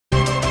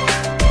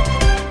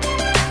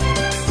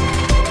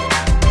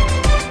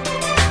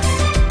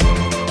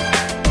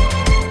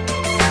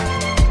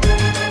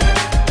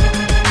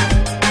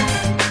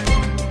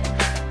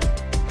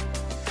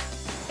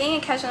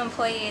casual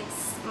employee,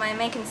 my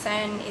main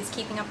concern is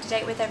keeping up to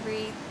date with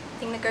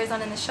everything that goes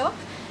on in the shop.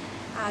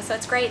 So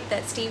it's great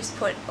that Steve's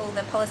put all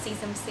the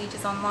policies and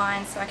procedures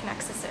online so I can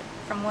access it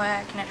from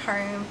work and at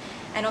home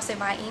and also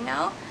by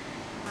email.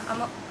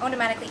 I'm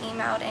automatically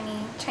emailed any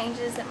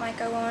changes that might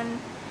go on,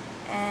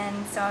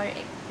 and so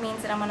it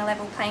means that I'm on a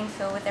level playing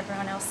field with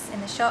everyone else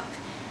in the shop.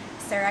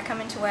 So I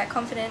come into work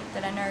confident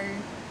that I know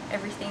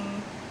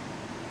everything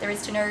there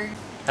is to know.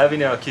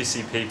 Having our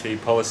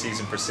QCPP policies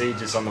and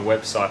procedures on the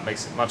website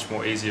makes it much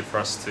more easier for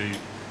us to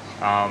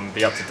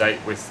be up to date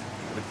with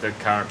the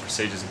current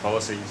procedures and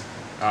policies.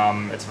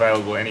 It's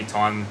available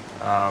anytime,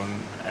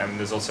 and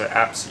there's also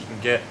apps you can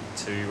get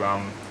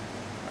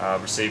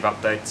to receive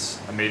updates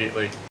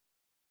immediately.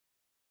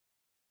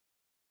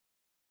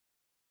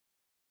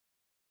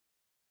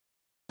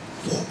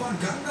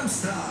 Gangnam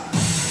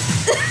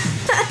Style.